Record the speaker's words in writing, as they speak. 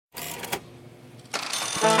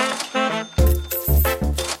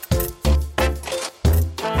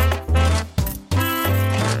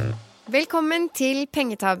Velkommen til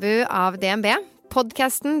Pengetabu av DNB,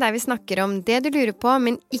 podcasten der vi snakker om det du lurer på,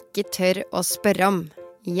 men ikke tør å spørre om.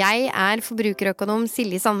 Jeg forbrukerøkonom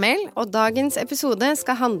Silje Sandmæl, og dagens episode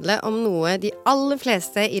skal handle om noe de aller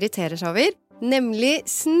fleste irriterer seg over, nemlig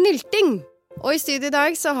snylting. Og i studiet i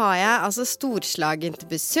dag så har jeg altså storslagent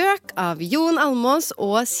besøk av Jon Almås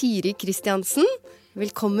og Siri Kristiansen.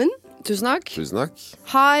 Velkommen. Tusen takk. Tusen takk.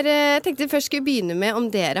 Tenkte først skulle begynne med om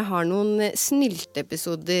dere har noen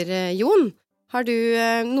snylteepisoder, Jon. Har du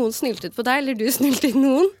noen snyltet på deg, eller du snyltet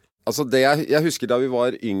noen? Altså det jeg husker da vi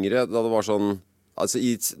var yngre, da det var sånn,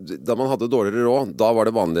 da man hadde dårligere råd, da var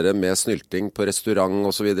det vanligere med snylting på restaurant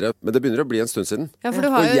og så videre. Men det begynner å bli en stund siden. Ja,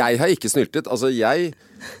 og jeg har ikke snyltet, jeg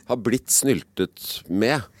har blitt snyltet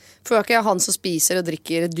med. For det ikke han som spiser og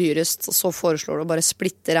drikker dyrest, og så foreslår du å bare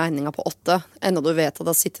splitte regninga på 8, enda du vet at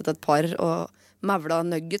det har sittet et par og mævla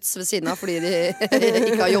nuggets ved siden av fordi de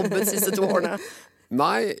ikke har jobbet de siste 2 årene.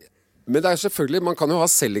 Nei, men det selvfølgelig, man kan jo ha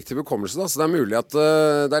selektiv hukommelse da, så det er mulig at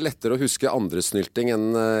det er lettere å huske andre snylting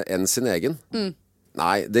enn sin egen.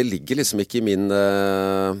 Nei, det ligger liksom ikke i min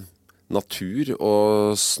natur å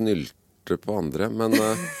snylte på andre, men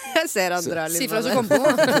jeg ser han drar litt. Si fra hvis du kom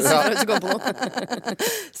på noe.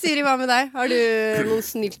 Siri, hva med deg? Har du noen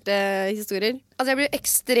snylte historier? Altså jeg blir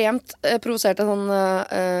ekstremt provosert av sånn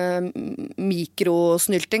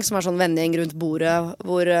mikrosnylting, som sånn vending rundt bordet,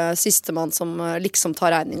 hvor sistemann som liksom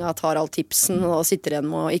tar regninga, tar all tipsen og sitter igjen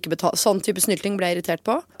med å ikke betale. Sånn type snylting ble jeg irritert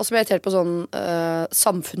på. Og så ble jeg irritert på sånn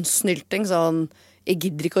samfunnssnylting, sånn jeg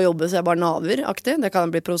gidder ikke å jobbe, så jeg bare naver-aktig. Det kan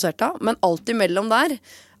jeg bli provosert av. Men alt imellom der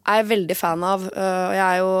jeg veldig fan av.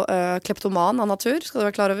 Jeg jo kleptoman av natur, skal du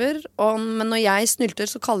være klar over. Men når jeg snylter,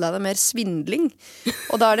 så kaller jeg det mer svindling.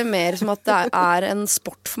 Og da det mer som at det en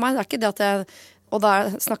sport for meg. Det ikke det at jeg... Og da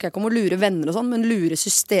snakker jeg ikke om å lure venner og sånn, men lure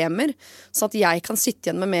systemer. Så at jeg kan sitte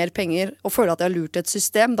igjen med mer penger og føle at jeg har lurt et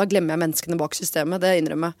system. Da glemmer jeg menneskene bak systemet, det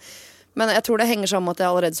innrømmer jeg. Men jeg tror det henger sammen med at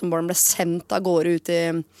jeg allerede som barn ble sendt av gårde ut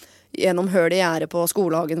gjennom høl i gjerdet på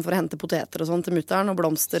skolehagen for å hente poteter og sånn til mutteren og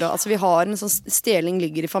blomster. Altså vi har en sånn stjeling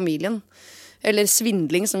ligger i familien. Eller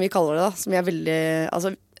svindling, som vi kaller det da. Som jeg veldig...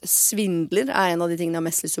 Altså svindler en av de tingene jeg har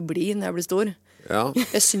mest lyst til å bli når jeg blir stor. Ja.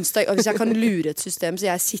 Jeg synes hvis jeg kan lure et system så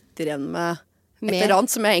jeg sitter igjen med et eller annet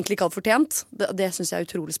som jeg egentlig ikke hadde fortjent, det synes jeg er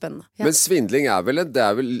utrolig spennende. Ja. Men svindling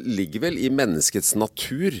ligger vel i menneskets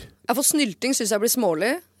natur. Ja, for snylting synes jeg blir smålig.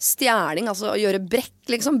 Stjerning, altså å gjøre brekk,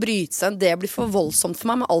 liksom, bryte seg, det blir for voldsomt for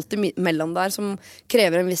meg, med alt imellom der som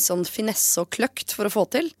krever en viss sånn finesse og kløkt for å få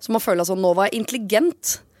til. Så man føler sånn, nå var jeg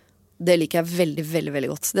intelligent. Det liker jeg veldig, veldig,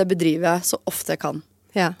 veldig godt. Det bedriver jeg så ofte jeg kan.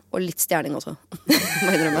 Ja. Og litt stjerning også, må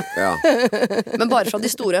jeg innrømme. Ja. Men bare fra de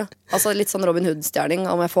store. Altså litt sånn Robin Hood-stjerning.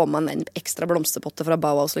 Om jeg får med en ekstra blomsterpotte fra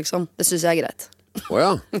Bauhaus, liksom. Det synes jeg greit.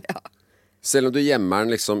 Åja. Ja. Selv om du gjemmer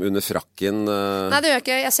den liksom under frakken Nei, det gjør jeg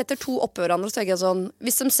ikke. Jeg setter 2 oppå hverandre. Så tenker jeg sånn,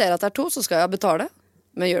 hvis de ser at det 2, så skal jeg betale.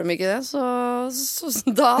 Men gjør de ikke det, så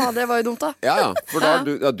da, det var jo dumt da. Ja, for da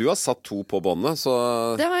du har satt 2 på båndet, så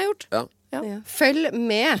det har jeg gjort. Ja. Ja. Følg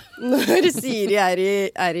med når Siri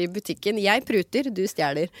i butikken. Jeg pruter, du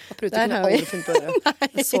stjeler. Jeg pruter kunne aldri funnet på det.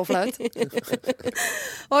 Det så flaut.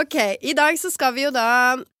 Ok, i dag så skal vi jo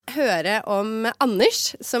da høre om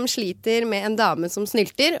Anders som sliter med en dame som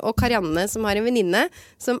snylter, og Karianne som har en venninne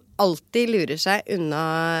som alltid lurer seg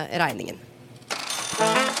unna regningen.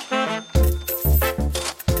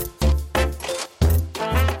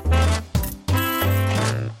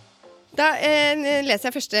 Da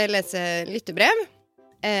leser jeg første lyttebrev.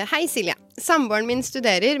 Hei Silje, samboeren min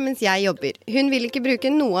studerer mens jeg jobber. Hun vil ikke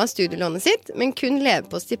bruke noe av studielånet sitt, men kun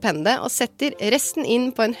leve på stipendet og setter resten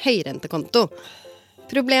inn på en høyrentekonto.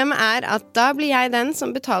 Problemet at da blir jeg den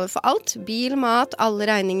som betaler for alt, bil, mat, alle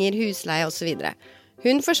regninger, husleie og så videre.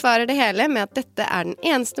 Hun forsvarer det hele med at dette den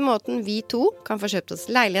eneste måten vi 2 kan få kjøpt oss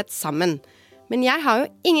leilighet sammen. Men jeg har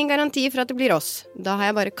jo ingen garanti for at det blir oss. Da har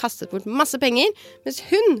jeg bare kastet bort masse penger, mens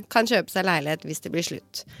hun kan kjøpe seg leilighet hvis det blir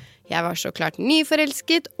slutt. Jeg var så klart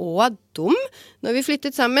nyforelsket og dum når vi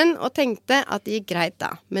flyttet sammen og tenkte at det gikk greit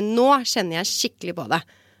da. Men nå kjenner jeg skikkelig på det.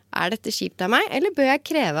 Dette kjipt av meg, eller bør jeg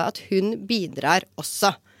kreve at hun bidrar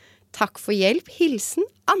også? Takk for hjelp. Hilsen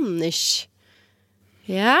Anders.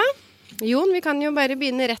 Ja... Jon, vi kan jo bare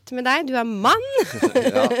begynne rett med deg. Du mann.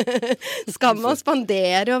 Ja. Skal man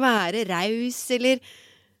spandere og være raus, eller...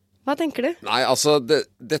 Hva tenker du? Nei, altså,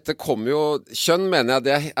 dette kommer jo... Kjønn mener jeg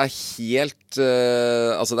det helt...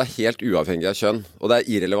 det helt uavhengig av kjønn. Og det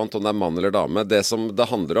irrelevant om det mann eller dame. Det som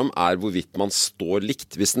det handler om hvorvidt man står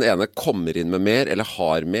likt. Hvis den ene kommer inn med mer eller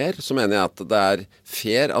har mer, så mener jeg at det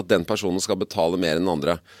fair at den personen skal betale mer enn den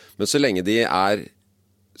andre. Men så lenge de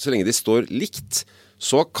står likt...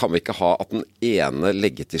 så kan vi ikke ha at den ene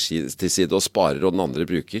legger til side og sparer, og den andre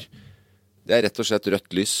bruker. Det er rett og slett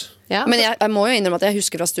rødt lys. Ja, Men jeg må jo innrømme at jeg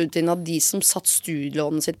husker fra studietiden at de som satt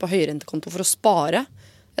studielånet sitt på høyrentekonto for å spare,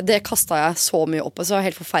 det kastet jeg så mye opp. Så det var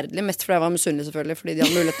helt forferdelig. Mest fordi jeg var misunnelig, selvfølgelig, fordi de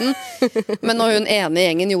hadde muligheten. Men når hun ene i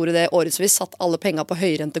gjengen gjorde det årevis, satt alle penger på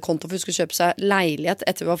høyrentekonto for hun skulle kjøpe seg leilighet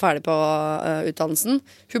etter vi var ferdig på utdannelsen.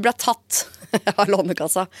 Hun ble tatt av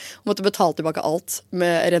lånekassa og måtte betale tilbake alt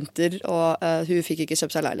med renter, og hun fikk ikke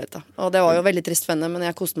kjøpt seg leilighet da. Og det var jo veldig trist for henne, men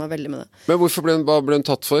jeg koste meg veldig med det. Men hva ble hun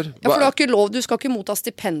tatt for? Ja, for du har ikke lov, du skal ikke motta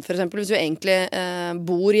stipend for eksempel, hvis du egentlig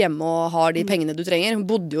bor hjemme og har de pengene du trenger. Hun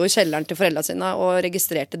bodde jo i kjelleren til foreldrene sine og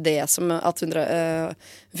registrerte det som at hun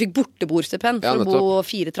fikk borteboerstipend for å bo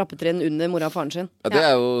 4 trappetrinn under mora og faren sin. Ja, det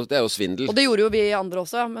er jo svindel. Og det gjorde jo vi andre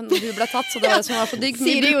også, men hun ble tatt, så det var det som var så digg.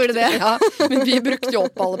 Siri gjorde det. Ja, men vi brukte jo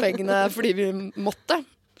opp alle pengene fordi vi måtte.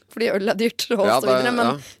 Fordi øl er dyrt og så videre.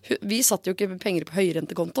 Men vi satt jo ikke penger på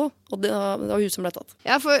høyrentekonto, og det var hun som ble tatt.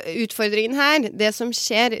 Ja, for utfordringen her, det som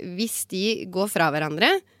skjer hvis de går fra hverandre,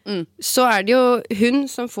 så er det jo hun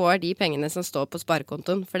som får de pengene som står på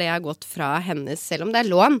sparekontoen, for det har gått fra hennes, selv om det er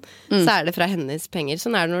lån, så er det fra hennes penger.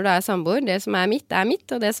 Sånn er det når du er samboer. Det som er mitt,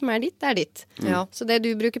 og det som er ditt, er ditt. Ja. Så det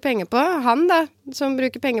du bruker penger på, han da, som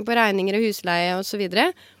bruker penger på regninger og husleie og så videre,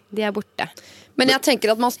 de er borte. Men jeg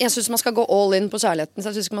tenker at jeg synes man skal gå all in på kjærligheten. Så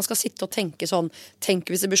jeg synes ikke man skal sitte og tenke sånn, tenk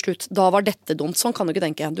hvis det blir slutt, da var dette dumt. Sånn kan du ikke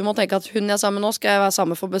tenke. Du må tenke at hun jeg er sammen med nå, skal jeg være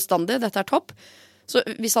sammen for bestandig. Dette er topp. Så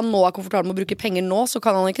hvis han nå er komfortabel med å bruke penger nå, så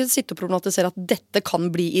kan han ikke sitte og problematisere at dette kan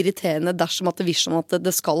bli irriterende dersom at det virker som at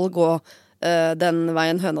det skal gå den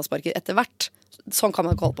veien høna sparker etter hvert. Sånn kan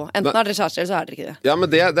man ikke holde på. Enten er dere kjærester, eller så er dere ikke det. Ja, men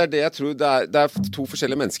det er det jeg tror. Det er 2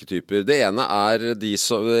 forskjellige mennesketyper. Det ene er de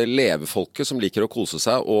som levefolket som liker å kose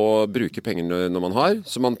seg og bruke penger når man har.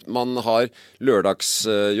 Så man har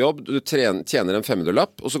lørdagsjobb, du tjener en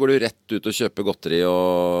 500-lapp, og så går du rett ut og kjøper godteri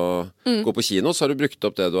og går på kino, så har du brukt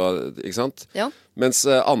opp det du har, ikke sant? Ja. Mens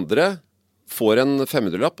andre får en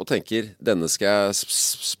 500-lapp og tenker, denne skal jeg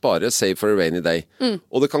spare, save for a rainy day.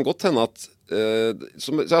 Og det kan godt hende at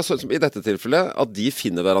som i dette tilfellet at de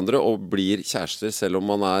finner hverandre og blir kjærester selv om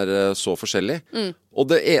man er så forskjellig.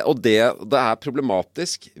 Og det er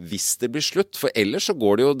problematisk hvis det blir slutt, for ellers så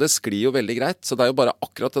går det sklir jo veldig greit. Så det er jo bare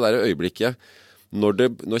akkurat det der øyeblikket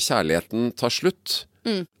når kjærligheten tar slutt.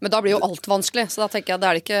 Men da blir jo alt vanskelig. Så da tenker jeg,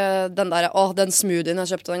 det er ikke den smoothien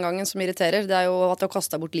jeg kjøpte den gangen som irriterer. Det er jo at du har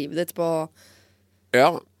kastet bort livet ditt på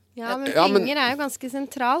Ja, men penger er jo ganske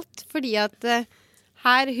sentralt, fordi at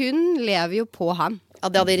hun lever jo på han. Ja,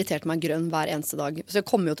 det hadde irritert meg grønn hver eneste dag. Så det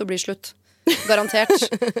kommer jo til å bli slutt. Garantert.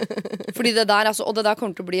 Fordi det der, og det der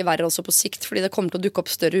kommer til å bli verre også på sikt, fordi det kommer til å dukke opp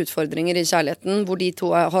større utfordringer i kjærligheten, hvor de to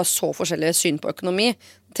har så forskjellige syn på økonomi.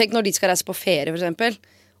 Tenk når de skal reise på ferie, for eksempel.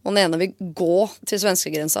 Og den ene vil gå til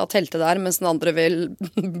svenskegrensa og telte der, mens den andre vil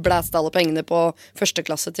blæste alle pengene på første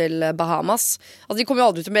klasse til Bahamas. Altså, de kommer jo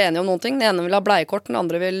aldri til å bli enige om noen ting. Den ene vil ha bleiekort, den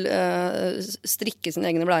andre vil strikke sine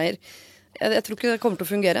egne bleier. Jeg tror ikke det kommer til å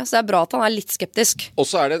fungere. Så det er bra at han er litt skeptisk. Og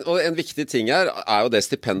så er det en viktig ting her, er jo det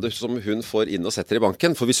stipendet som hun får inn og setter i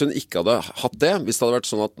banken. For hvis hun ikke hadde hatt det, hvis det hadde vært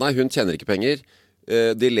sånn at nei, hun tjener ikke penger,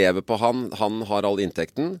 de lever på han har all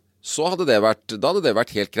inntekten, så hadde det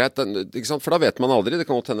vært helt greit. Ikke sant? For da vet man aldri. Det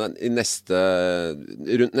kan godt hende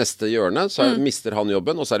rundt neste hjørne så mister han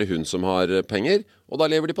jobben, og så er det hun som har penger, og da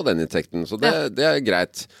lever de på den inntekten. Så det er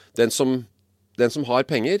greit. Den som har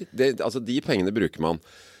penger, altså de pengene bruker man.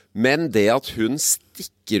 Men det at hun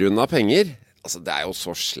stikker unna penger, altså det er jo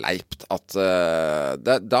så sleipt at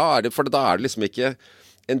da er det liksom ikke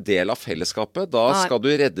en del av fellesskapet. Da skal du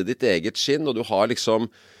redde ditt eget skinn, og du har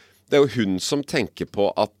liksom det er jo hun som tenker på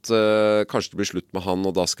at kanskje det blir slutt med han,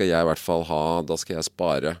 og da skal jeg i hvert fall da skal jeg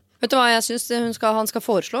spare. Vet du hva jeg synes han skal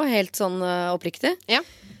foreslå, helt sånn oppriktig? Ja.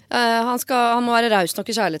 Han må være raus nok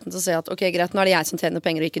i kjærligheten til å si at ok, greit, nå er det jeg som tjener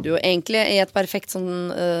penger og ikke du. Og egentlig i et perfekt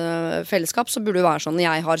sånn fellesskap så burde det være sånn,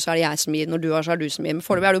 jeg har så er det jeg som gir, når du har så er det du som gir. Men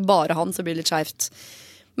foreløpig er det jo bare han, så det blir litt skjevt.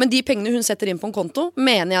 Men de pengene hun setter inn på en konto,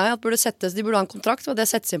 mener jeg at de burde ha en kontrakt, og det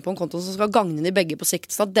settes inn på en konto som skal gagne de begge på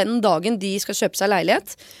sikt. Så at den dagen de skal kjøpe seg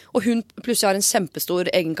leilighet, og hun plutselig har en kjempestor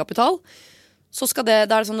egenkapital, så skal det er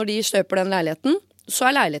det sånn når de kjøper den leiligheten, så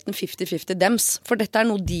er leiligheten 50-50 dems. For dette er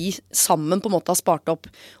noe de sammen på en måte har spart opp.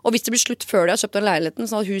 Og hvis det blir slutt før de har kjøpt den leiligheten,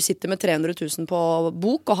 sånn at hun sitter med 300 000 på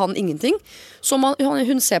bok, og han ingenting, så må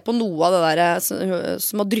hun se på noe av det der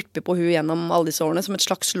som har dryppet på hun gjennom alle disse årene, som et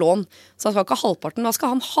slags lån. Så han skal ikke ha halvparten, da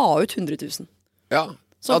skal han ha ut 100 000. Ja,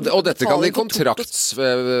 og dette kan de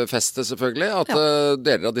kontraktsfeste selvfølgelig, at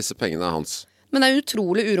deler av disse pengene er hans. Men det er en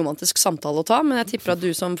utrolig uromantisk samtale å ta, men jeg tipper at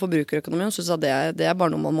du som forbrukerøkonomi synes at det er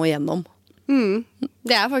bare noe man må gjennom.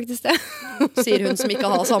 Det faktisk det. Sier hun som ikke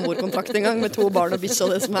har samboerkontrakt engang, med 2 barn og bikkje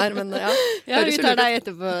og det som men ja. Ja, vi tar deg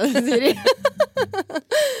etterpå, Siri.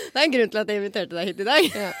 Det en grunn til at jeg inviterte deg hit i dag.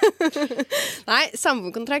 Ja. Nei,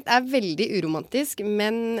 samboerkontrakt veldig uromantisk,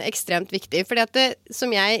 men ekstremt viktig. Fordi at det,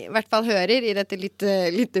 som jeg i hvert fall hører i dette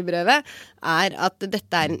lyttebrevet, at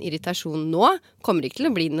dette en irritasjon nå, kommer ikke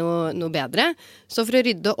til å bli noe bedre. Så for å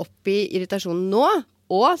rydde opp i irritasjonen nå,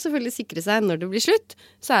 og selvfølgelig sikre seg når det blir slutt,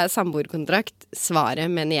 så samboerkontrakt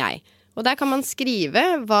svaret, mener jeg. Og der kan man skrive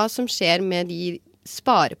hva som skjer med de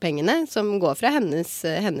sparepengene som går fra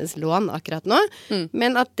hennes lån akkurat nå,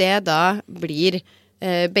 men at det da blir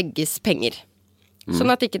begges penger.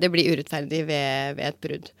 Sånn at ikke det blir urettferdig ved et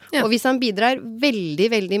brudd. Ja. Og hvis han bidrar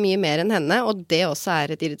veldig, veldig mye mer enn henne, og det også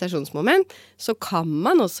et irritasjonsmoment, så kan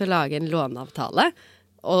man også lage en låneavtale,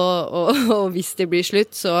 og hvis det blir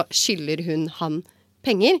slutt, så skylder han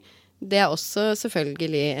penger. Det også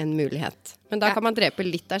selvfølgelig en mulighet. Men da kan man drepe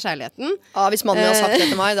litt av kjærligheten. Ja, hvis mannen har sagt det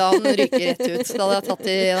til meg, da han ryker rett ut. Da hadde jeg tatt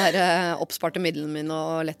de der oppsparte midlene mine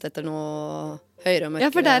og lett etter noe høyere og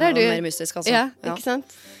mørkere og mer mystisk. Altså. Ja, ikke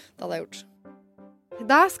sant? Det hadde jeg gjort.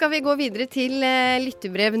 Da skal vi gå videre til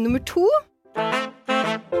lyttebrev nummer 2.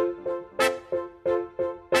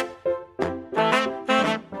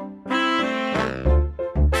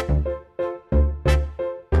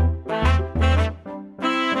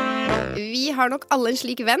 Vi har nok alle en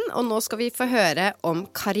slik venn, og nå skal vi få høre om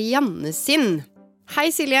Karianne sin.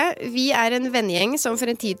 Hei Silje, vi en vennegjeng som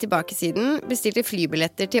for en tid tilbake siden bestilte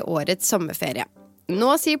flybilletter til årets sommerferie.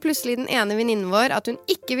 Nå sier plutselig den ene venninnen vår at hun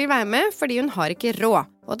ikke vil være med fordi hun har ikke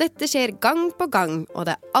råd. Og dette skjer gang på gang, og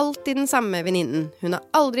det alltid den samme venninnen. Hun har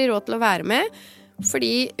aldri råd til å være med,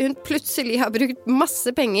 fordi hun plutselig har brukt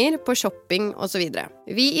masse penger på shopping og så videre.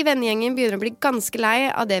 Vi i vennegjengen begynner å bli ganske lei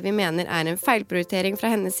av det vi mener en feilprioritering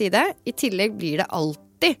fra hennes side. I tillegg blir det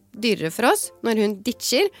alltid dyrere for oss når hun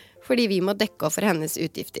ditcher, fordi vi må dekke opp for hennes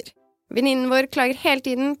utgifter. Venninnen vår klager hele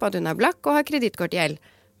tiden på at hun blakk og har kredittkortgjeld,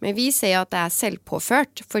 men vi ser at det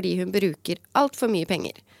selvpåført fordi hun bruker alt for mye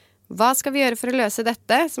penger. Hva skal vi gjøre for å løse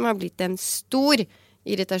dette, som har blitt en stor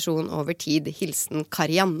irritasjon over tid? Hilsen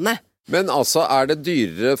Karianne. Men altså, det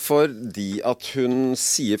dyrere fordi at hun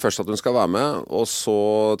sier først at hun skal være med, og så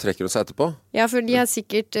trekker hun seg etterpå? Ja, for de har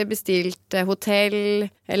sikkert bestilt hotell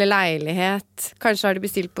eller leilighet. Kanskje har de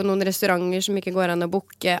bestilt på noen restauranter som ikke går an å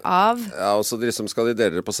booke av. Ja, og så liksom skal de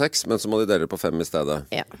dele det på 6, men så må de dele det på 5 i stedet.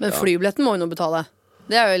 Ja. Men flybilletten må jo nå betale.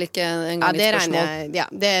 Det jo ikke en gang et spørsmål.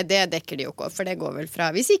 Det dekker de jo ikke, for det går vel fra.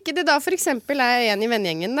 Hvis ikke det da for eksempel en i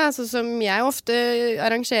vennegjengen, da, så som jeg ofte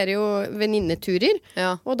arrangerer jo venninneturer,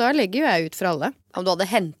 og da legger jo jeg ut for alle. Om du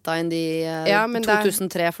hadde hentet inn de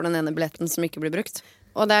 2003 for den ene billetten som ikke blir brukt?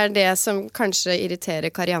 Og det det som kanskje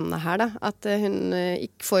irriterer Karianne her, da. At hun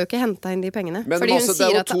får jo ikke hentet inn de pengene. Men fordi hun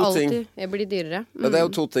sier at det alltid blir dyrere. Ja, det jo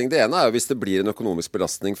 2 ting. Det ene jo hvis det blir en økonomisk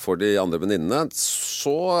belastning for de andre venninnene,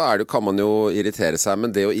 så kan man jo irritere seg.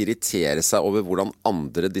 Men det å irritere seg over hvordan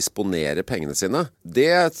andre disponerer pengene sine,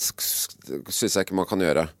 det synes jeg ikke man kan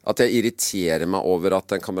gjøre. At jeg irriterer meg over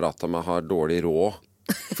at en kamerat av meg har dårlig råd.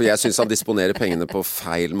 For jeg synes han disponerer pengene på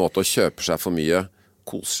feil måte og kjøper seg for mye,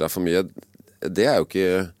 koser seg for mye. Det jo ikke...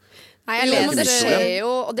 Nei, det skjer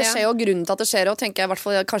jo, og det skjer jo grunnen til at det skjer, og tenker jeg i hvert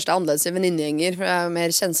fall kanskje det annerledes i venninnegjenger, for det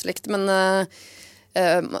mer kjenselikt, men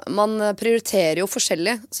man prioriterer jo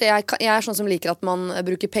forskjellig. Så jeg sånn som liker at man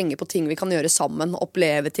bruker penger på ting vi kan gjøre sammen,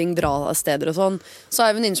 oppleve ting, dra steder og sånn. Så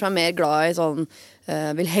jeg venninner som mer glad i sånn,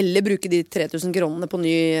 vil heller bruke de 3000 kronene på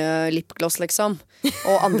ny lipgloss liksom,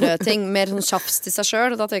 og andre ting, mer sånn tjafs til seg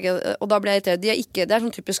selv, og da blir jeg irritert. Det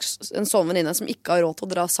sånn typisk en sånn venninne som ikke har råd til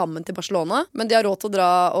å dra sammen til Barcelona, men de har råd til å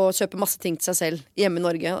dra og kjøpe masse ting til seg selv hjemme i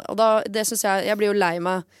Norge, og det synes jeg blir jo lei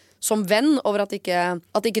meg som venn over at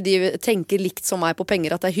ikke de tenker likt som meg på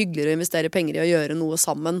penger, at det hyggeligere å investere penger i å gjøre noe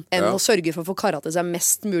sammen enn å sørge for å få karret til seg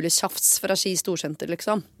mest mulig tjafs fra Ski Storsenter,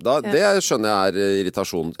 liksom. Det skjønner jeg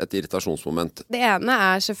et irritasjonsmoment. Det ene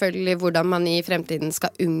selvfølgelig hvordan man i fremtiden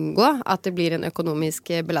skal unngå at det blir en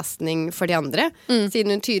økonomisk belastning for de andre,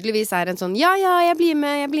 siden hun tydeligvis en sånn, ja, jeg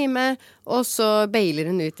blir med, og så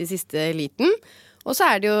bailer hun ut i siste liten. Og så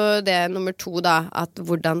det jo det nummer 2 da, at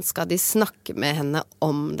hvordan skal de snakke med henne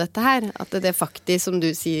om dette her? At det faktisk, som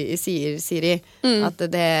du sier, Siri, at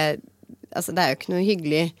det jo ikke noe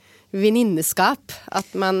hyggelig venninneskap.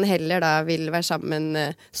 At man heller da vil være sammen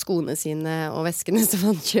skoene sine og veskene som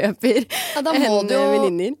man kjøper, da må enn det jo,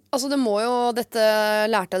 venninner. altså det må jo, dette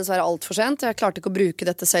lærte jeg dessverre alt for sent. Jeg klarte ikke å bruke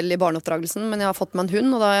dette selv i barneoppdragelsen, men jeg har fått meg en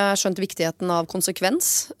hund, og da har jeg skjønt viktigheten av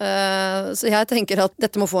konsekvens. Så jeg tenker at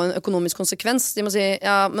dette må få en økonomisk konsekvens. De må si,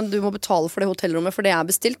 ja, men du må betale for det hotellrommet, for det er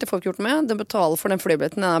bestilt, det får vi ikke gjort noe med. Du betaler for den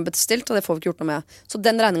flybilletten, den er bestilt, og det får vi ikke gjort noe med. Så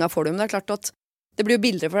den regningen får du, men det er klart at det blir jo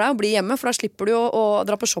billigere for deg å bli hjemme, for da slipper du jo å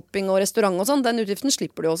dra på shopping og restaurant og sånn. Den utgiften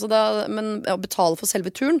slipper du også, men å betale for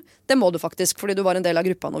selve turen, det må du faktisk, fordi du var en del av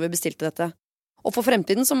gruppa når vi bestilte dette. Og for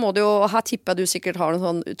fremtiden så må du jo, her tipper jeg du sikkert har noen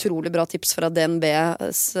sånn utrolig bra tips fra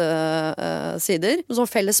DNBs sider, en sånn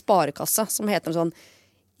felles sparekasse som heter sånn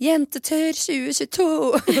Jentetør 2022,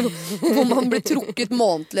 hvor man blir trukket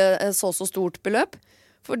månedlig så stort beløp.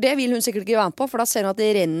 For det vil hun sikkert ikke være med på, for da ser hun at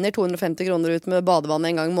det renner 250 kroner ut med badevann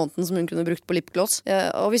en gang i måneden som hun kunne brukt på lipgloss.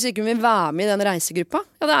 Og hvis ikke hun vil være med i den reisegruppa,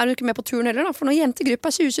 ja, da er hun ikke med på turen heller, da. For når jentegruppa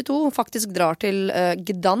 2022 faktisk drar til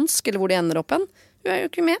Gdansk, eller hvor de ender opp hen, hun er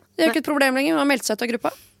jo ikke med. Det er jo ikke et problem lenger, hun har meldt seg ut av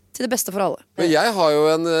gruppa. Til det beste for alle. Men jeg har jo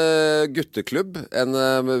en gutteklubb, en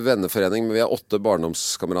venneforening, vi har 8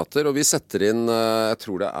 barndomskamerater, og vi setter inn, jeg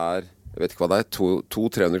tror det er, jeg vet ikke hva det er,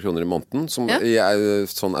 200-300 kroner i måneden, som er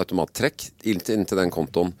sånn automattrekk inn til den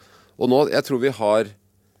kontoen. Og nå, jeg tror vi har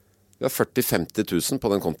 40-50 000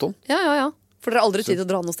 på den kontoen. Ja. For dere har aldri tid til å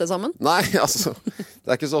dra noe sted sammen? Nei, altså,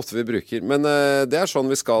 det er ikke så ofte vi bruker. Men det er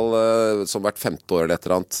sånn vi skal, som hvert 5. år eller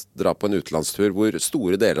et eller annet, dra på en utenlandstur, hvor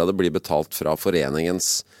store deler av det blir betalt fra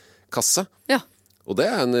foreningens kasse. Ja. Og det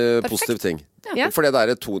er en positiv ting. Ja. For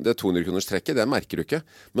det 200 kroners trekket, det merker du ikke.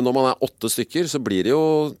 Men når man er 8 stykker, så blir det jo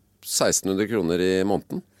 1600 kroner i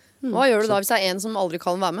måneden. Hva gjør du da hvis det er en som aldri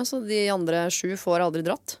kan være med, så de andre 7 får aldri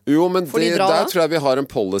dratt? Jo, men der tror jeg vi har en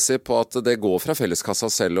policy på at det går fra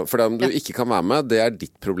felleskassa selv. For om du ikke kan være med, det er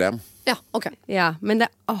ditt problem. Ja, ok. Ja, men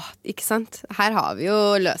ikke sant? Her har vi jo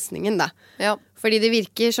løsningen da. Ja. Fordi det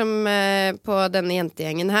virker som på denne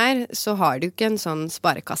jentegjengen her, så har du ikke en sånn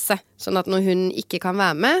sparekasse. Sånn at når hun ikke kan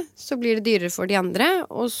være med, så blir det dyrere for de andre,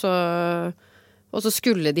 og så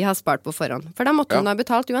skulle de ha spart på forhånd. For da måtte hun ha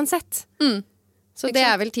betalt uansett. Så det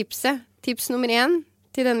er vel tipset. Tips nummer 1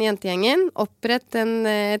 til denne jentegjengen. Opprett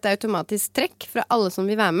et automatisk trekk fra alle som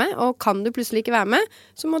vil være med. Og kan du plutselig ikke være med,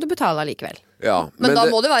 så må du betale allikevel. Ja, men da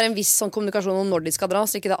må det være en viss sånn kommunikasjon om når de skal dra.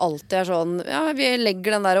 Så ikke det alltid er sånn, ja, vi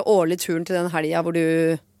legger den der årlige turen til den helgen hvor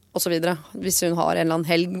du... Og så videre. Hvis hun har en eller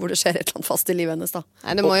annen helg hvor det skjer et eller annet fast i livet hennes da.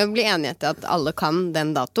 Nei, det må jo bli enighet til at alle kan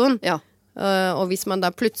den datoen. Ja. Og hvis man da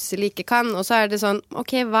plutselig ikke kan, og så er det sånn,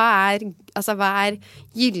 ok, hva er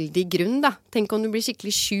gyldig grunn da? Tenk om du blir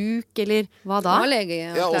skikkelig syk, eller hva da?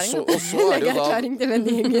 Legeerklæring. Og så er det jo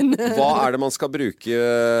da, hva er det man skal bruke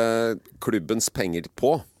klubbens penger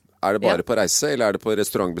på? Er det bare på reise, eller er det på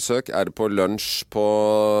restaurantbesøk? Er det på lunsj på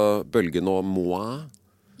Bølgen og Moa?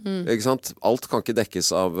 Ikke sant? Alt kan ikke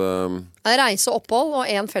dekkes av reise, opphold og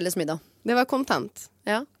en felles middag. Det var kontant.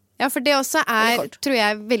 Ja, for det også tror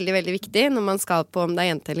jeg, veldig, veldig viktig når man skal på om det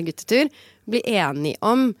er jente- eller guttetur, bli enig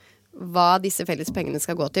om hva disse felles pengene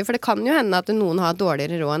skal gå til. For det kan jo hende at noen har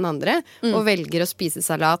dårligere råd enn andre, og velger å spise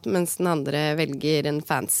salat, mens den andre velger en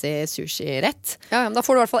fancy sushi-rett. Ja, da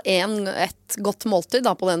får du i hvert fall et godt måltid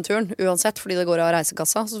da, på den turen, uansett, fordi det går av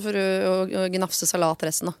reisekassa. Så får du gnafse salat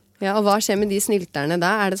resten da. Ja, og hva skjer med de snylterne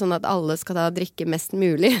da? Er det sånn at alle skal da drikke mest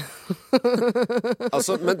mulig?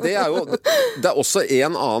 Altså, men det er også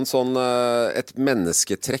en annen sånn et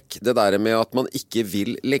mennesketrekk, det der med at man ikke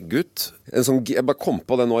vil legge ut. Jeg bare kom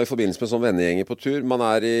på det nå i forbindelse med sånn vennegjenger på tur. Man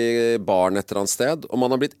er i baren et eller annet sted, og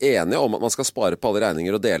man har blitt enige om at man skal spare på alle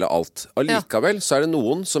regninger og dele alt. Allikevel så er det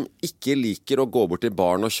noen som ikke liker å gå bort til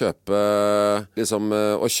baren og kjøpe,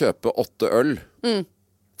 å kjøpe 8 øl.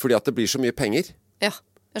 Fordi at det blir så mye penger. Ja.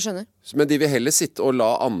 Jeg skjønner. Men de vil heller sitte og la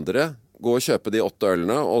andre gå og kjøpe de 8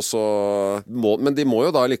 ølene, men de må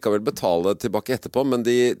jo da likevel betale tilbake etterpå, men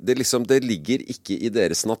det ligger ikke i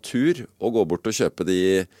deres natur å gå bort og kjøpe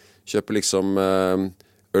liksom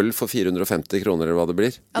øl for 450 kroner eller hva det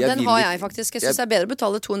blir. Ja, den har jeg faktisk. Jeg synes det er bedre å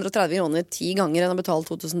betale 230 kroner 10 ganger enn å betale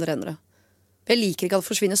 2300. Jeg liker ikke at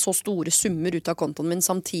det forsvinner så store summer ut av kontoen min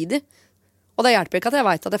samtidig. Og det hjelper ikke at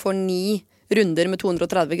jeg vet at jeg får 9 runder med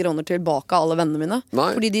 230 kroner tilbake av alle vennene mine. Nei.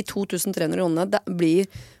 Fordi de 2300 kronene, det blir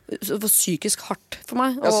psykisk hardt for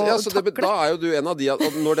meg å takle. Da er jo du en av de,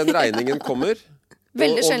 når den regningen kommer,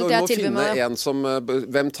 veldig sjelden jeg tilbyr meg en som,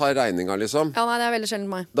 hvem tar regninga liksom? Ja, nei, det er veldig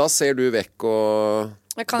sjelden meg. Da ser du vekk og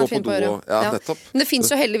Jeg kan gå på finne do på å og ja, nettopp. Men det finnes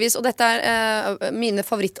jo heldigvis, og dette mine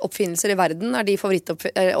favorittoppfinnelser i verden er de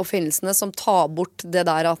favorittoppfinnelsene som tar bort det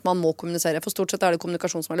der at man må kommunisere. For stort sett er det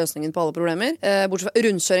kommunikasjon som er løsningen på alle problemer. Bortsett fra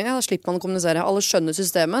rundkjøringa, da slipper man å kommunisere. Alle skjønner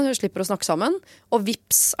systemet, slipper å snakke sammen. Og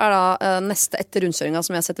Vips er da neste etter rundkjøringa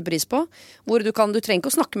som jeg setter pris på. Hvor du trenger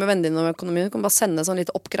ikke å snakke med vennene dine om økonomi, du kan bare sende sånn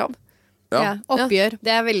lite oppkrav. Ja, oppgjør.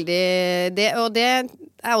 Det er veldig og det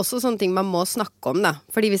er også sånne ting man må snakke om, da.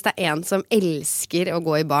 Fordi hvis det er en som elsker å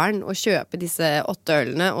gå i baren og kjøpe disse 8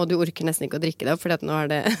 ølene, og du orker nesten ikke å drikke det opp, fordi at nå har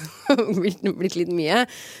det blitt litt mye,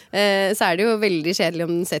 så er det jo veldig kjedelig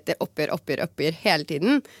om den setter oppgjør hele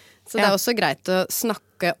tiden. Så det er også greit å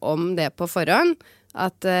snakke om det på forhånd.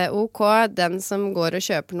 At ok, den som går og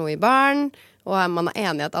kjøper noe i baren, og man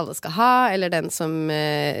er enig at alle skal ha, eller den som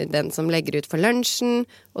legger ut for lunsjen,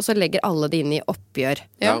 og så legger alle det inn i oppgjør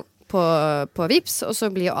på Vips, og så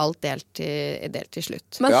blir jo alt delt til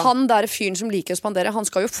slutt. Men han der fyren som liker å spandere, han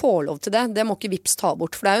skal jo få lov til det. Det må ikke Vips ta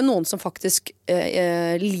bort, for det er jo noen som faktisk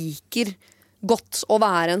liker godt å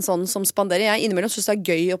være en sånn som spanderer. Jeg innimellom synes det er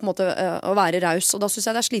gøy å, på en måte, å være raus, og da synes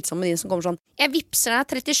jeg det er slitsomt med de som kommer sånn jeg vipser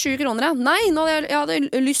deg 37 kroner, ja. Nei, jeg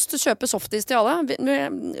hadde lyst til å kjøpe softis til alle.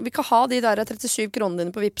 Vi kan ha de der 37 kronene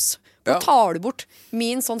dine på Vips. Da tar du bort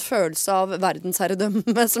min sånn følelse av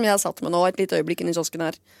verdensherredømme som jeg har satt med nå et lite øyeblikk inn i kiosken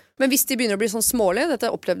her. Men hvis de begynner å bli sånn smålige,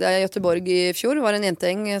 dette opplevde jeg i Göteborg i fjor, var en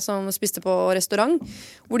jentegjeng som spiste på restaurant,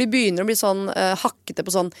 hvor de begynner å bli sånn hakkete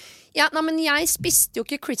på sånn ja, nei, men jeg spiste jo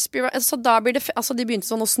ikke crispy så da blir det, altså de begynte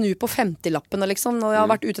sånn å snu på 50-lappene liksom, og jeg har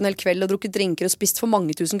vært ute en hel kveld og drukket drinker og spist for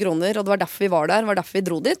mange tusen kroner, og det var derfor vi var der, det var derfor vi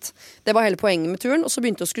dro dit. Det var hele poenget med turen, og så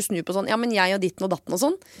begynte jeg å skulle snu på sånn ja, men jeg og ditten og datten og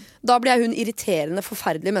sånn. Da ble jeg hun irriterende,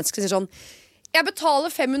 forferdelige menneske som sier sånn jeg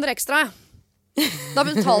betaler 500 ekstra, da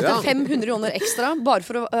betalte jeg 500 kroner ekstra bare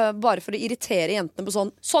for å irritere jentene på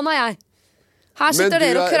sånn er jeg. Her sitter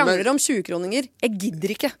dere og krangler om 20-kroninger. Jeg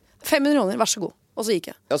gidder ikke. 500 kroner, vær så god. Og så gikk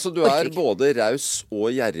jeg. Ja, så du er både raus og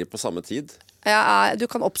gjerrig på samme tid? Du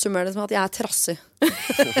kan oppsummere det som at jeg er trassig.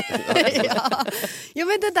 Jo,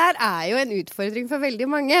 men det der er jo en utfordring for veldig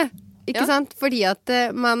mange. Ikke sant? Fordi at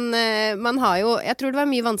man har jo jeg tror det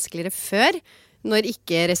var mye vanskeligere før når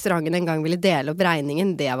ikke restauranten en gang ville dele opp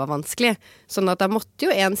regningen, det var vanskelig. Sånn at da måtte jo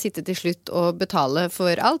en sitte til slutt og betale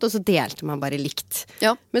for alt, og så delte man bare likt.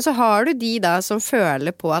 Ja. Men så har du de da som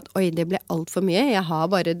føler på at oi, det ble alt for mye, jeg har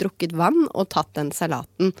bare drukket vann og tatt den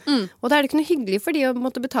salaten. Og da er det ikke noe hyggelig for de å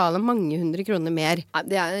måtte betale mange 100 kroner mer. Nei,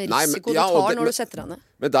 det er en risiko du tar når du setter deg ned.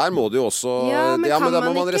 Men der må du jo også men da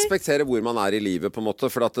må man ikke respektere hvor man er i livet på en måte.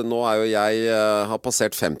 For at nå er jo jeg har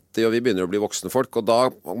passert 50 og vi begynner å bli voksne folk. Og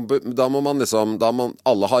da må man liksom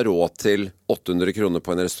alle ha råd til 800 kroner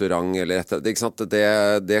på en restaurant eller ikke sant?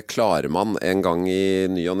 Det klarer man en gang i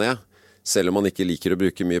ny og ne. Selv om man ikke liker å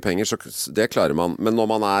bruke mye penger, så det klarer man. Men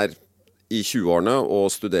når man er i 20-årene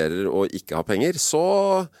og studerer og ikke har penger, så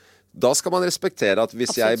da skal man respektere at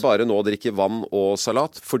hvis jeg bare nå drikker vann og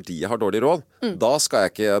salat fordi jeg har dårlig råd, da skal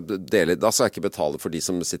jeg ikke betale for de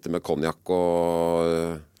som sitter med konjakk og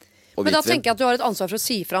hvitvin. Men da tenker jeg at du har et ansvar for å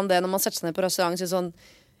si fra om det når man setter seg ned på restaurant og sier sånn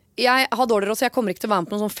jeg har dårlig råd, så jeg kommer ikke til å være med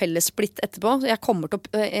på noen sånn fellessplitt etterpå. Jeg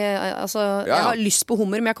har lyst på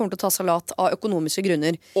hummer, men jeg kommer til å ta salat av økonomiske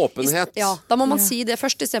grunner. Åpenhet. Da må man si det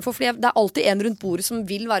først, for det er alltid en rundt bordet som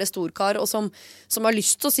vil være storkar, og som har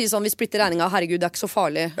lyst til å si sånn vi splitter regninga, herregud, det er ikke så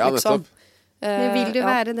farlig. Liksom. Men vil du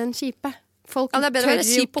være den kjipe? Folk det er bedre å være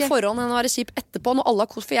kjip på forhånd enn å være kjip etterpå. Når alle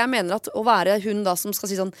har kost, for jeg mener at å være hun da som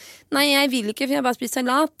skal si sånn nei, jeg vil ikke, for jeg bare spiser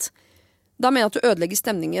salat. Da mener jeg at du ødelegger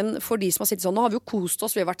stemningen for de som har sittet sånn. Nå har vi jo kost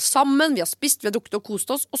oss, vi har vært sammen, vi har spist, vi har drukket og kost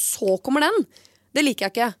oss, og så kommer den. Det liker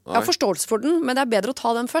jeg ikke. Jeg har forståelse for den, men det er bedre å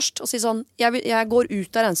ta den først og si sånn, jeg går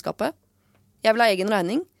ut av regnskapet. Jeg vil ha egen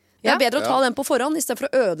regning. Det er bedre å ta den på forhånd i stedet for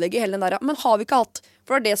å ødelegge hele den der. Men har vi ikke hatt,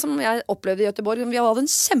 for det var det som jeg opplevde i Göteborg, vi hadde en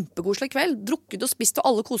kjempekoselig kveld, drukket og spist og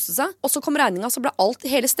alle koste seg, og så kom regninga, så ble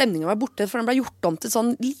hele stemningen borte, for den ble gjort om til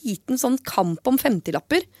sånn liten sånn kamp om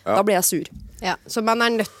 50-lapper. Da ble jeg sur. Ja, så man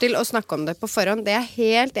er nødt til å snakke om det på forhånd. Det er jeg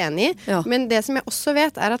helt enig i. Men det som jeg også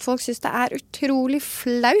vet, er at folk synes det er utrolig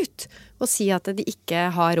flaut å si at de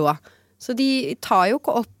ikke har råd. Så de tar jo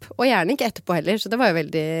ikke opp, og gjerne ikke etterpå heller, så det var jo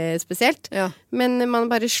veldig spesielt. Men man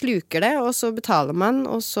bare sluker det, og så betaler man,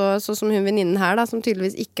 og så som hun venninnen her da, som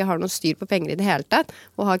tydeligvis ikke har noe styr på penger i det hele tatt,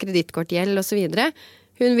 og har kredittkortgjeld og så videre.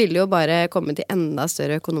 Hun ville jo bare komme til enda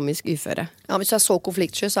større økonomisk uføre. Ja, hvis du er så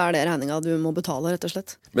konfliktsky, så er det regninga du må betale, rett og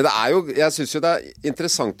slett. Men det er jo, jeg synes jo det er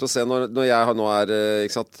interessant å se når jeg nå er,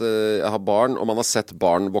 ikke sant, jeg har barn, og man har sett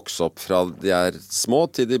barn vokse opp fra de er små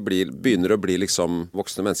til de begynner å bli liksom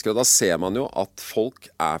voksne mennesker, og da ser man jo at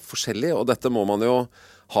folk er forskjellige, og dette må man jo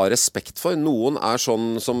ha respekt for. Noen er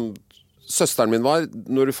sånn som søsteren min var,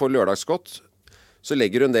 når du får lørdagsgodt, Så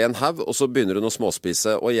legger hun det i en haug, og så begynner hun å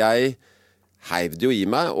småspise. Og jeg heiv det jo i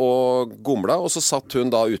meg og gomla, og så satt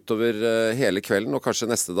hun da utover hele kvelden og kanskje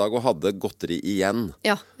neste dag og hadde godteri igjen.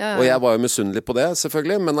 Ja. Og jeg var jo misunnelig på det,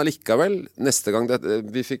 selvfølgelig, men allikevel, neste gang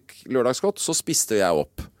vi fikk lørdagsgodt, så spiste jeg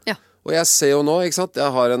opp. Ja. Og jeg ser jo nå, ikke sant,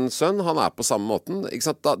 jeg har en sønn, han på samme måten, ikke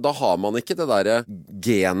sant, da har man ikke det der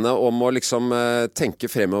genet om å liksom tenke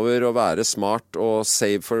fremover og være smart og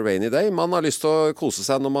save for a rainy day. Man har lyst til å kose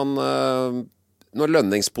seg når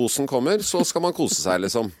lønningsposen kommer, så skal man kose seg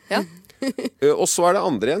liksom. Ja. Og så det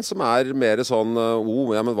andre igjen som mer sånn,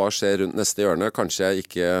 ja, men hva skjer rundt neste hjørne? Kanskje jeg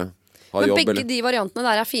ikke har men jobb, begge de variantene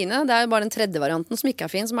der fine. Det jo bare den tredje varianten som ikke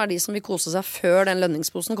fin, som de som vil kose seg før den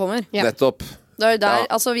lønningsposen kommer. Ja. Nettopp. Der,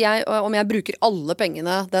 altså om jeg bruker alle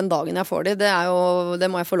pengene den dagen jeg får det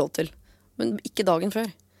må jeg få lov til. Men ikke dagen før.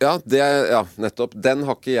 Ja, nettopp. Den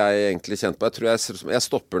har ikke jeg egentlig kjent på. Jeg tror jeg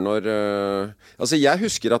stopper når Altså, jeg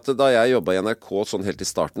husker at da jeg jobbet i NRK sånn helt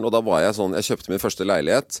i starten, og da var jeg sånn, jeg kjøpte min første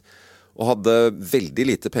leilighet og hadde veldig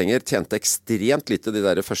lite penger, tjente ekstremt lite de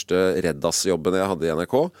der første Reddas-jobbene jeg hadde i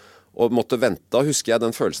NRK, og måtte vente. Da husker jeg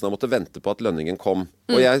den følelsen av måtte vente på at lønningen kom.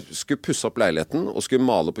 Og jeg skulle pusse opp leiligheten og skulle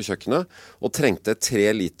male på kjøkkenet og trengte 3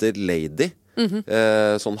 liter Lady,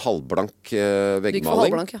 sånn halvblank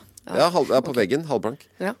veggmaling. Halvblank, ja. Ja, på veggen, halvblank.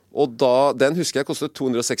 Ja. Og den husker jeg kostet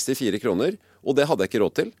 264 kroner, og det hadde jeg ikke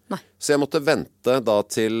råd til. Nei. Så jeg måtte vente da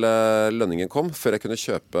til lønningen kom, før jeg kunne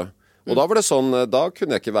kjøpe. Og da var det sånn, da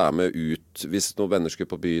kunne jeg ikke være med ut hvis noen venner skulle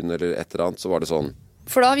på byen eller et eller annet, så var det sånn.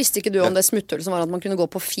 For da visste ikke du om det smutthullet som var at man kunne gå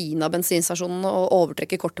på Fina bensinstasjonen og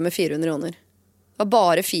overtrekke kortet med 400 kroner. Det var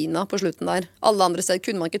bare Fina på slutten der. Alle andre steder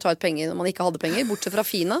kunne man ikke ta ut penger når man ikke hadde penger, bortsett fra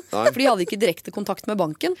Fina. For de hadde ikke direkte kontakt med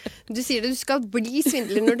banken. Du sier det, du skal bli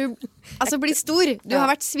svindler når du blir stor. Du har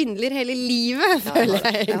vært svindler hele livet, føler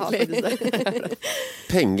jeg egentlig.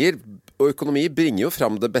 Penger og økonomi bringer jo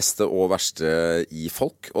fram det beste og verste i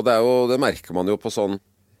folk. Og det merker man jo på sånn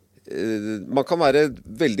man kan være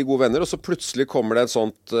veldig gode venner, og så plutselig kommer det et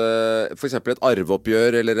sånt for eksempel et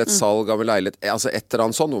arveoppgjør eller et salg av en leilighet, altså et eller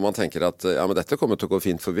annet sånt, hvor man tenker at ja, men dette kommer til å gå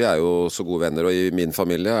fint, for vi jo så gode venner, og i min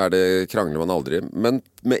familie det krangler man aldri. Men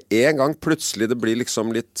med en gang plutselig det blir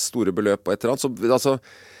liksom litt store beløp og et eller annet,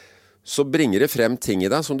 så bringer det frem ting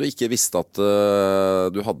i deg som du ikke visste at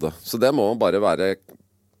du hadde. Så det må man bare være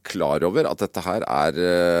klar over, at dette her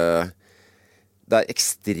det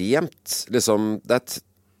ekstremt liksom, det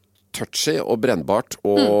touchy og brennbart,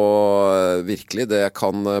 og virkelig, det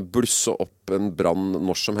kan blusse opp en brann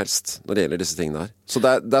når som helst når det gjelder disse tingene her. Så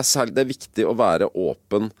det viktig å være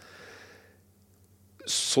åpen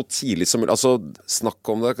så tidlig som mulig. Altså, snakk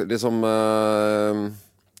om det, liksom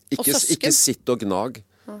ikke sitt og gnag.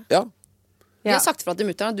 Ja. Jeg har sagt fra til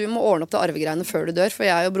mutteren at du må ordne opp det arvegreiene før du dør, for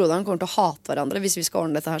jeg og broderen kommer til å hate hverandre hvis vi skal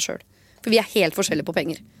ordne dette her selv. For vi helt forskjellige på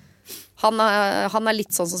penger. Han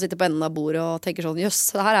litt sånn som sitter på enden av bordet og tenker sånn,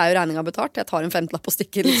 jøss, det her jo regninga betalt, jeg tar en 15-lapp på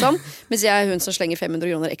stikker liksom. Mens jeg hun som slenger 500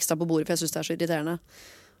 kroner ekstra på bordet, for jeg synes det så irriterende.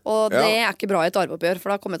 Og det ikke bra i et arveoppgjør,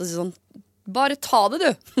 for da kommer jeg til å si sånn, bare ta det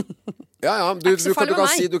du. Ja, du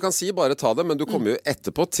kan si bare ta det, men du kommer jo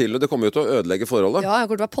etterpå til, og det kommer jo til å ødelegge forholdet. Ja, jeg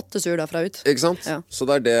kommer til å være pottesur derfra ut. Ikke sant? Ja. Så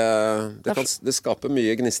det skaper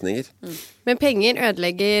mye gnisninger. Men penger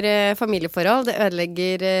ødelegger familieforhold, det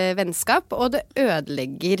ødelegger vennskap, og det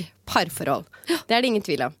ødelegger parforhold. Det det ingen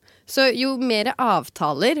tvil om. Så jo mer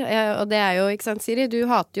avtaler, og det jo, ikke sant Siri, du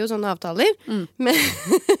hater jo sånne avtaler,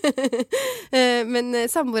 men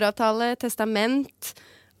samboeravtale, testament,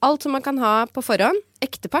 alt som man kan ha på forhånd,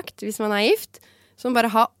 ektepakt hvis man gift, som bare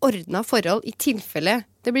ha ordnet forhold i tilfelle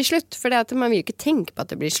det blir slutt. For det at man vil jo ikke tenke på at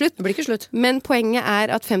det blir slutt. Det blir ikke slutt. Men poenget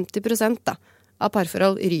at 50% av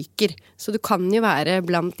parforhold ryker. Så du kan jo være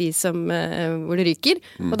blant de som, hvor det ryker,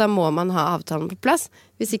 og da må man ha avtalen på plass.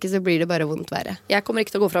 Hvis ikke så blir det bare vondt verre. Jeg kommer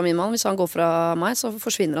ikke til å gå fra min mann. Hvis han går fra meg, så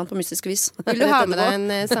forsvinner han på mystisk vis. Vil du ha med deg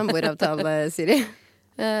en samboeravtale, Siri?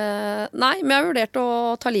 Nei, men jeg har vurdert å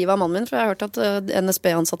ta livet av mannen min, for jeg har hørt at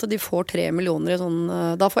NSB-ansatte de får 3 millioner i sånn,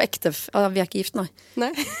 da får vi ikke gift, nei.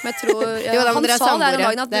 Men jeg tror, han sa det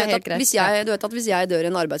en dag at hvis jeg dør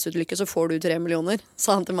i en arbeidsulykke, så får du 3 millioner,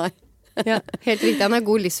 sa han til meg. Ja, helt riktig, han har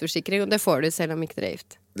god livsforsikring, og det får du selv om ikke dere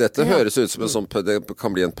gift. Dette høres ut som en sånn, det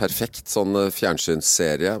kan bli en perfekt sånn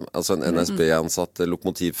fjernsynsserie. Altså en NSB-ansatt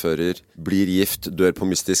lokomotivfører blir gift, dør på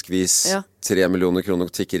mystisk vis, 3 millioner kroner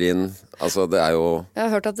tikker inn. Altså det jo Jeg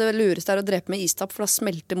har hørt at det lureste å drepe med istapp, for da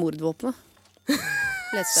smelter mordvåpenet.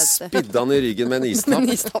 Spidde han i ryggen med en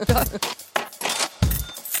istapp? Ja.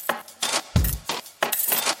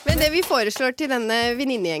 Men det vi foreslår til denne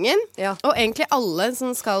venninnegjengen, og egentlig alle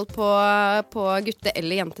som skal på gutte-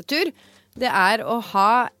 eller jentetur, det å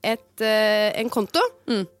ha en konto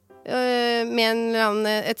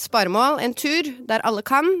med et sparemål, en tur der alle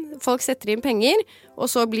kan. Folk setter inn penger, og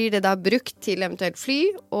så blir det da brukt til eventuelt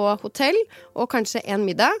fly og hotell, og kanskje en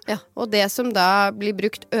middag. Ja. Og det som da blir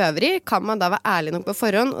brukt øvrig, kan man da være ærlig nok på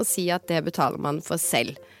forhånd og si at det betaler man for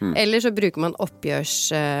selv. Eller så bruker man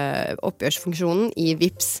oppgjørsfunksjonen i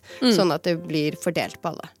Vipps, sånn at det blir fordelt på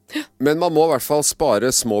alle. Men man må i hvert fall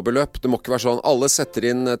spare små beløp. Det må ikke være sånn alle setter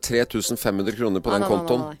inn 3500 kroner på den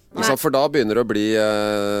kontoen. Nei. For da begynner det å bli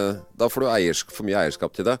da får du for mye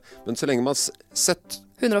eierskap til det. Men så lenge man setter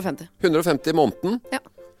 150 i måneden, Ja.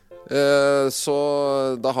 Så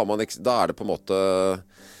da har man da er det på en måte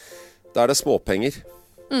da er det småpenger.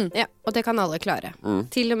 Ja, og det kan alle klare.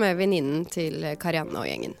 Til og med venninnen til Karianne og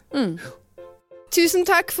gjengen. Tusen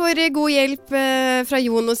takk for god hjelp fra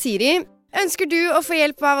Jon og Siri. Ønsker du å få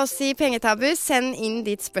hjelp av oss i Pengetabu, send inn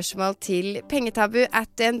ditt spørsmål til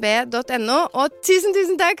pengetabu@dnb.no. Og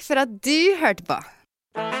tusen takk for at du hørte på.